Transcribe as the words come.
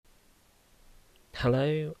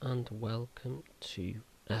Hello and welcome to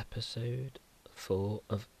episode 4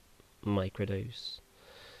 of Microdose.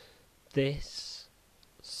 This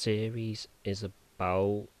series is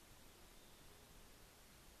about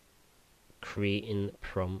creating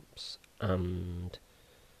prompts and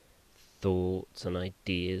thoughts and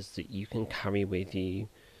ideas that you can carry with you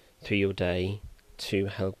through your day to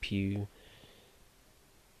help you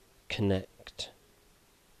connect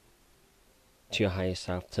to your higher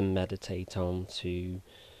self, to meditate on, to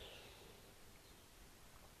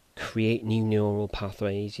create new neural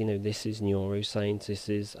pathways. This is neuroscience. This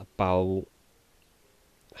is about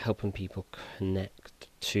helping people connect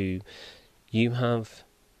to. You have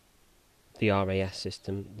the RAS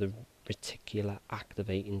system, the reticular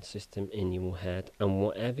activating system in your head,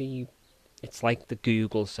 and it's like the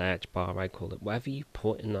Google search bar, I call it. Whatever you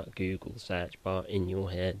put in that Google search bar in your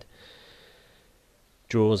head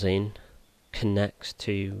draws in, connects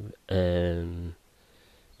to,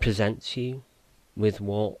 presents you with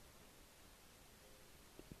what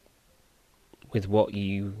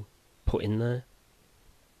you put in there.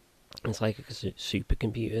 It's like a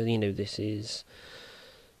supercomputer. This is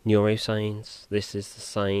neuroscience. This is the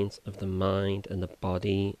science of the mind and the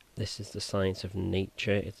body. This is the science of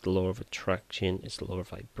nature. It's the law of attraction. It's the law of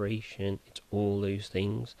vibration. It's all those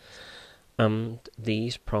things. And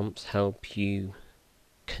these prompts help you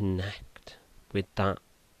connect with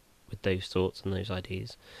those thoughts and those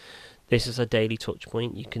ideas. This is a daily touch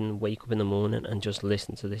point. You can wake up in the morning and just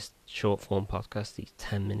listen to this short form podcast, these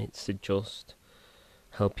 10 minutes, to just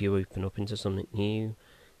help you open up into something new,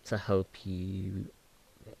 to help you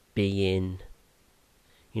be in.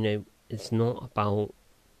 It's not about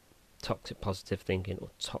toxic positive thinking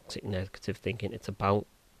or toxic negative thinking. It's about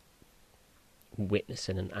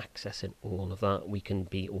witnessing and accessing all of that. We can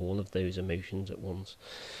be all of those emotions at once.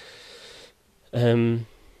 And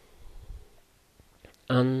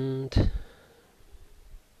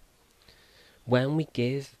when we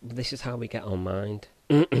give, this is how we get our mind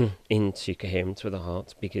into coherence with our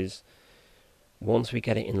heart, because once we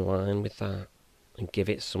get it in line with that and give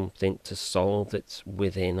it something to solve that's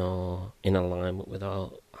in alignment with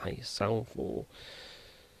our higher self, or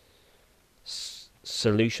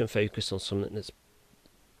solution focus on something that's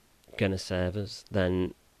going to serve us,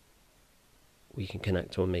 then we can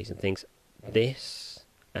connect to amazing things. This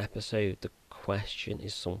episode, the question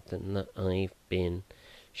is something that I've been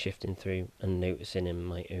shifting through and noticing in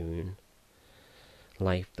my own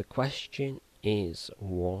life. The question is,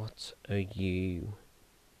 what are you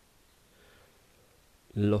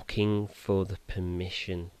looking for the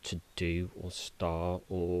permission to do or start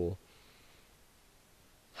or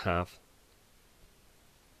have?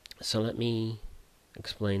 So let me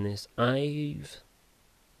explain this. I've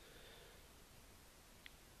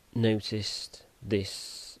noticed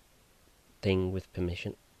this thing with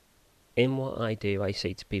permission. In what I do, I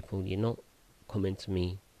say to people, you're not coming to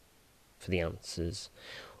me for the answers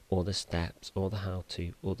or the steps or the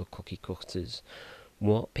how-to or the cookie cutters.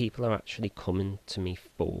 What people are actually coming to me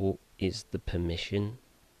for is the permission.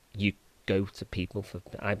 You go to people for.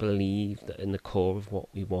 I believe that in the core of what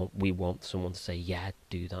we want someone to say, yeah,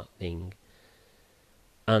 do that thing.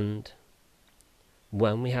 And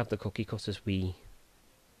when we have the cookie cutters, we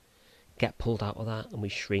get pulled out of that and we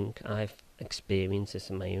shrink. I've experienced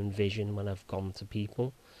this in my own vision when I've gone to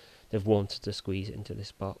people. They've wanted to squeeze it into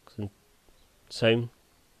this box, and so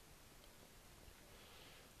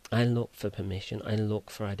I look for permission. I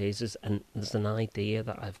look for ideas. There's an idea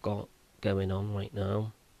that I've got going on right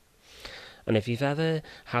now, and if you've ever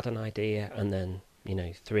had an idea and then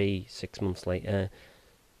 3-6 months later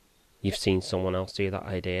you've seen someone else do that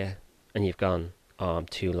idea and you've gone, oh, I'm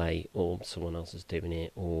too late, or someone else is doing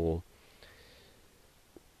it, or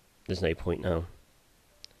there's no point now.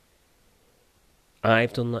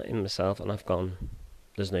 I've done that in myself and I've gone,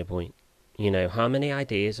 there's no point. How many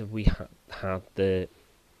ideas have we had that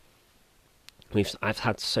I've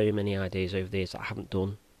had so many ideas over the years that I haven't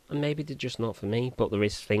done, and maybe they're just not for me, but there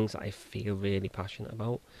is things that I feel really passionate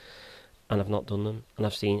about and I've not done them,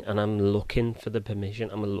 and I'm looking for the permission.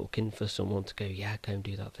 I'm looking for someone to go, yeah, go and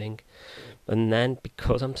do that thing. And then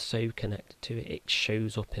because I'm so connected to it, it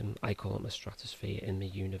shows up in, I call it my stratosphere, in the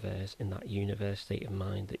universe, in that universe state of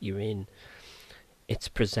mind that you're in. It's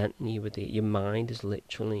presenting you with it. Your mind is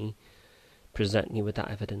literally presenting you with that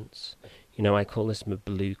evidence. I call this my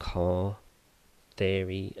blue car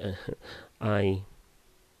theory. I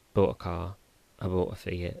bought a car. I bought a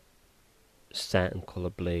Fiat, certain colour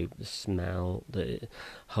blue, the smell, the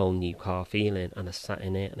whole new car feeling, and I sat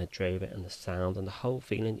in it and I drove it, and the sound and the whole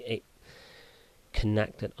feeling, it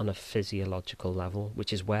connected on a physiological level,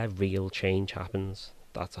 which is where real change happens.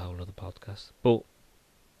 That's a whole other podcast. But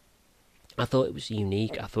I thought it was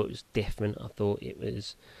unique, I thought it was different, I thought it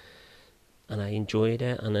was, and I enjoyed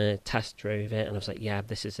it, and I test drove it, and I was like, yeah,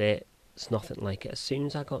 this is it. It's nothing like it. As soon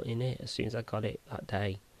as I got in it, as soon as I got it that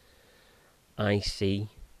day, I see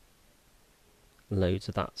loads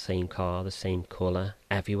of that same car, the same colour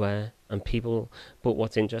everywhere, and people. But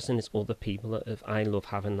what's interesting is other people that have. I love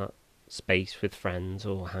having that space with friends,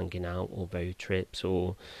 or hanging out, or road trips,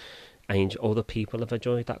 or other people have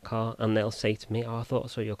enjoyed that car, and they'll say to me, "Oh, I thought I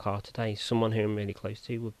saw your car today." Someone who I'm really close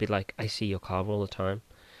to would be like, "I see your car all the time,"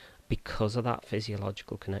 because of that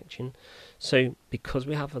physiological connection. So, because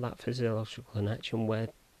we have that physiological connection, we're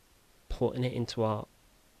putting it into our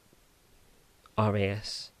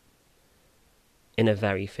RAS in a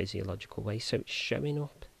very physiological way. So it's showing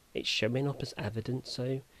up. It's showing up as evidence.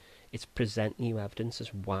 So it's presenting you evidence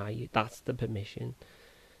as why. That's the permission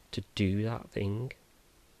to do that thing.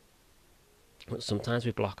 But sometimes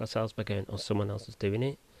we block ourselves by going, "Oh, someone else is doing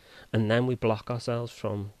it," and then we block ourselves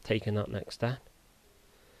from taking that next step.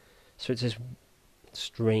 So it's this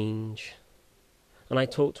strange. And I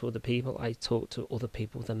talk to other people. I talk to other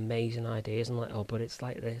people with amazing ideas, and like, "Oh, but it's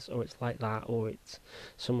like this, or it's like that, or it's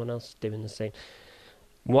someone else doing the same."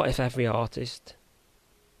 What if every artist,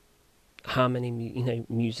 how many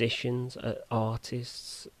musicians,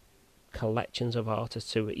 artists, collections of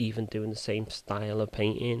artists who are even doing the same style of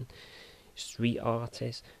painting, street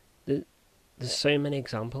artists, there's so many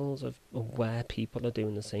examples of where people are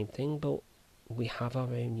doing the same thing, but we have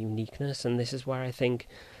our own uniqueness. And this is where I think,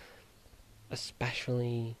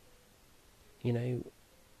 especially in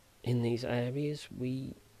these areas,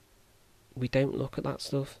 we don't look at that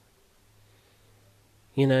stuff.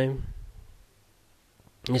 There's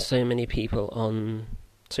so many people on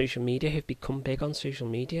social media who've become big on social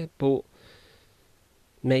media, but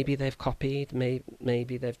maybe they've copied,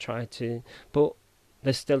 maybe they've tried to, but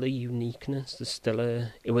there's still a uniqueness. There's still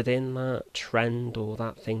within that trend or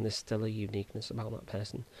that thing, there's still a uniqueness about that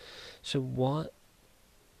person. So what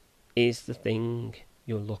is the thing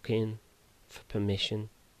you're looking for permission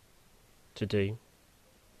to do?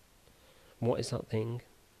 What is that thing?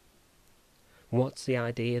 What's the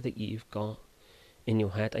idea that you've got in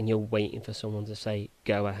your head, and you're waiting for someone to say,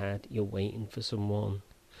 "Go ahead"? You're waiting for someone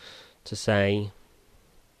to say,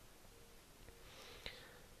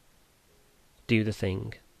 "Do the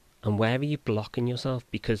thing." And where are you blocking yourself?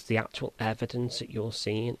 Because the actual evidence that you're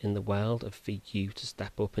seeing in the world of for you to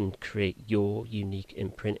step up and create your unique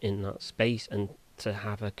imprint in that space, and to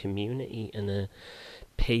have a community and a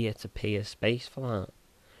peer-to-peer space for that,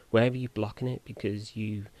 where are you blocking it because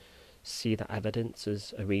you see that evidence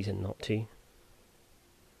as a reason not to?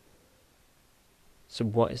 So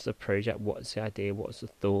what is the project? What is the idea? What is the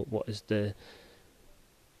thought? What is the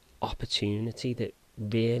opportunity that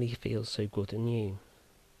really feels so good in you,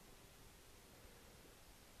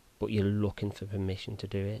 but you're looking for permission to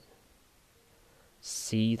do it?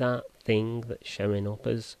 See that thing that's showing up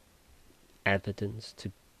as evidence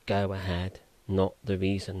to go ahead, not the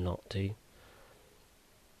reason not to,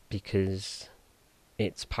 because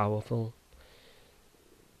it's powerful.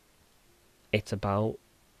 It's about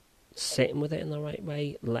sitting with it in the right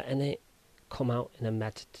way, letting it come out in a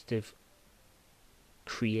meditative,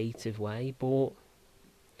 creative way, but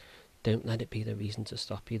don't let it be the reason to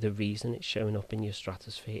stop you. The reason it's showing up in your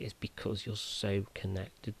stratosphere is because you're so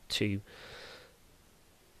connected to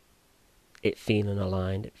it feeling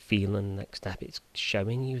aligned, it feeling the next step. It's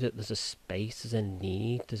showing you that there's a space, there's a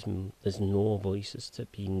need, there's more voices to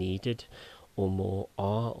be needed, or more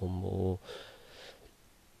art, or more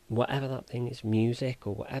whatever that thing is, music,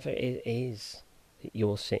 or whatever it is that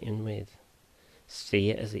you're sitting with. See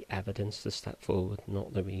it as the evidence to step forward,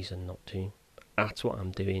 not the reason not to. That's what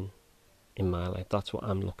I'm doing in my life. That's what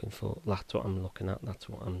I'm looking for. That's what I'm looking at. That's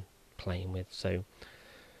what I'm playing with. So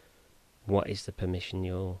what is the permission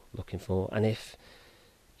you're looking for? And if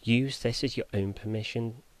use this as your own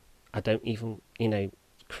permission, I don't even,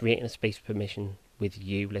 creating a space for permission with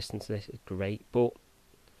you listening to this is great, but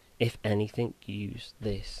if anything, use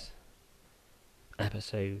this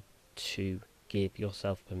episode to give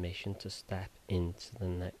yourself permission to step into the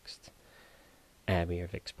next area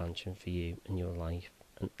of expansion for you and your life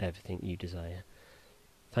and everything you desire.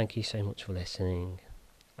 Thank you so much for listening.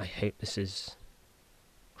 I hope this has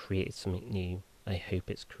created something new. I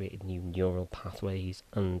hope it's created new neural pathways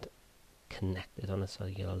and connected on a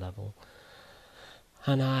cellular level.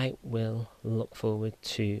 And I will look forward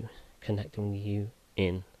to connecting with you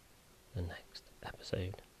in the next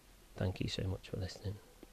episode. Thank you so much for listening.